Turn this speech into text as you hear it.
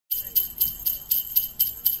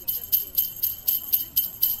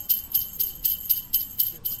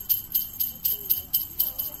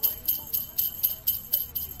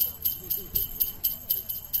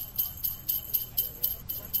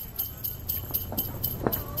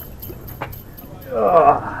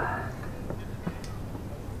Oh.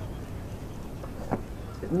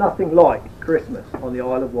 It's nothing like Christmas on the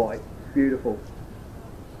Isle of Wight. It's beautiful.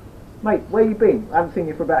 Mate, where you been? I haven't seen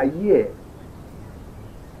you for about a year.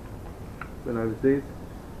 Been overseas.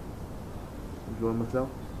 Enjoying myself.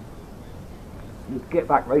 You need to get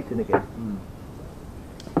back racing again.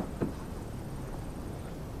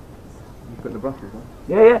 You putting the brushes on?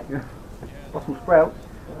 Yeah. Yeah. Brussels sprouts.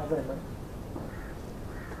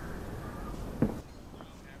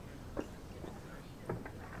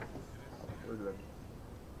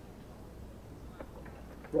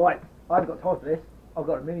 Right, I haven't got time for this. I've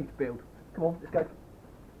got a mini to build. Come on, let's go.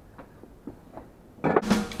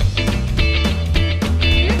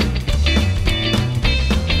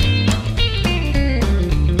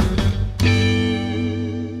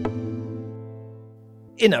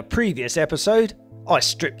 In a previous episode, I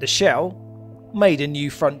stripped the shell, made a new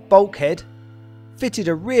front bulkhead, fitted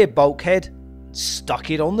a rear bulkhead, stuck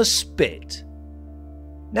it on the spit.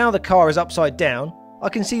 Now the car is upside down, I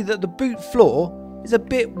can see that the boot floor is a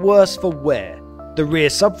bit worse for wear. The rear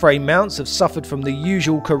subframe mounts have suffered from the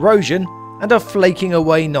usual corrosion and are flaking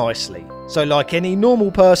away nicely. So like any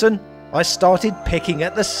normal person, I started picking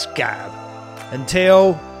at the scab.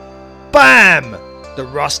 Until... BAM! The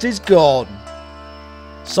rust is gone.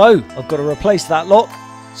 So I've got to replace that lot,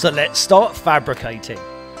 so let's start fabricating.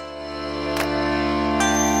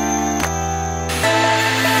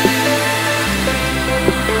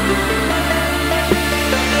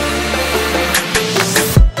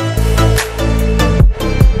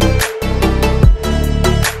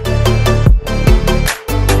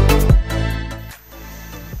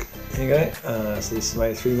 Here you go, so this is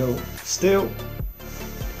made of 3mm steel.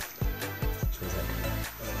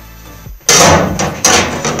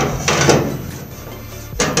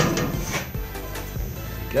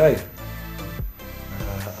 Go.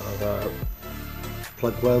 I'll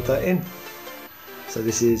plug weld that in. So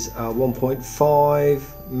this is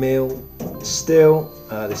 1.5mm steel.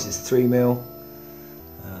 This is 3mm,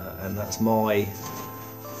 and that's my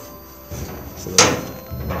sort of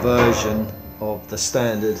version of the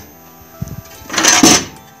standard.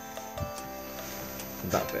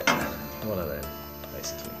 That bit, one of them,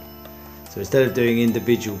 basically. So instead of doing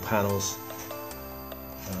individual panels,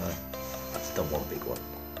 I've just done one big one.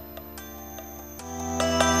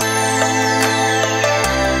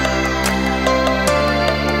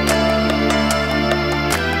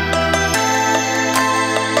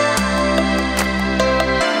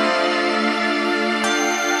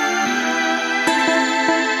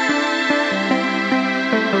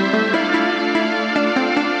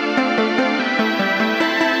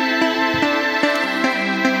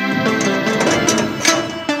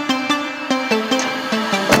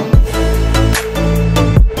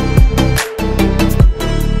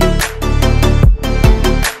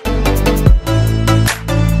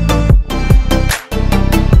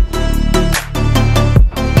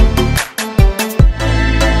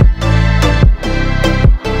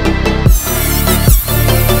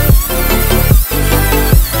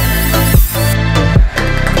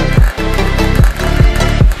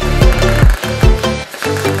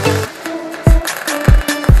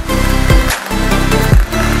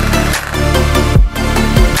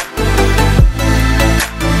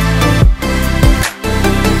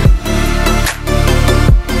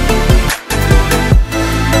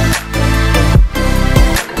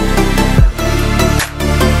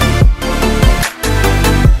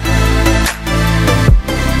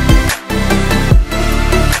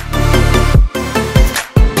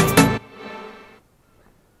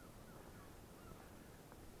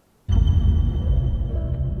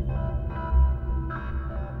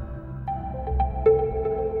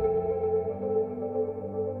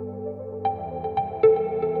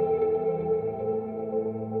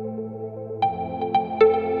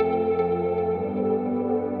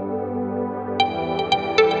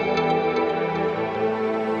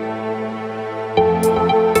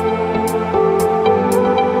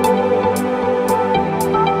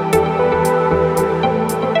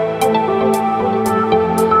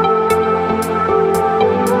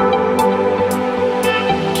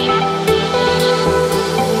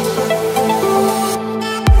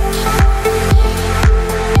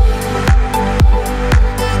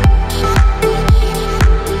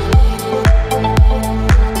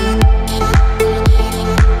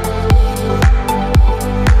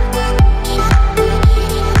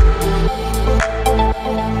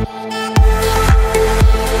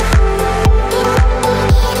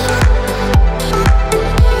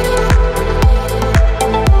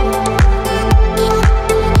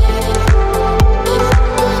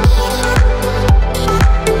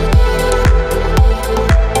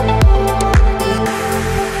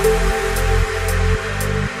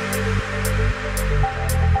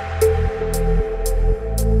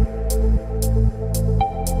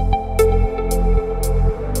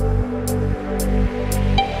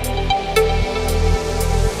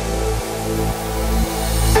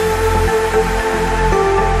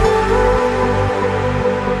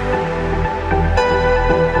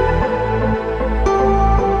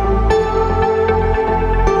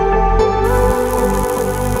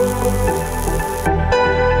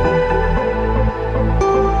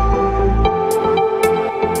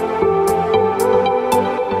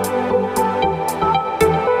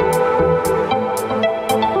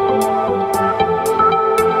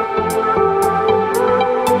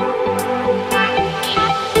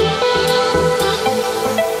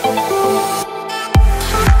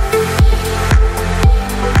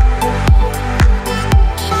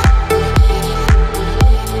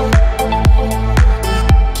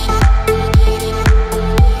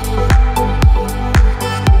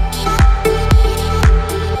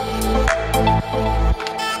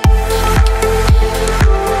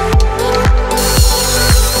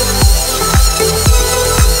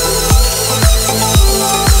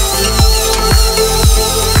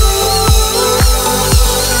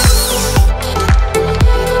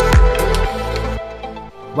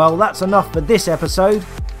 Well, that's enough for this episode.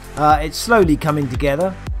 It's slowly coming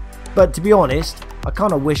together, but to be honest, I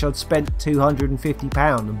kind of wish I'd spent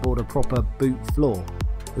 £250 and bought a proper boot floor.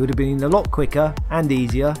 It would have been a lot quicker and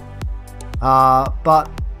easier, but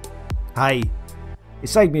hey, it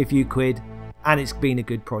saved me a few quid and it's been a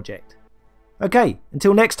good project. Okay,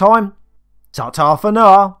 until next time, ta-ta for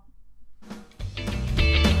now.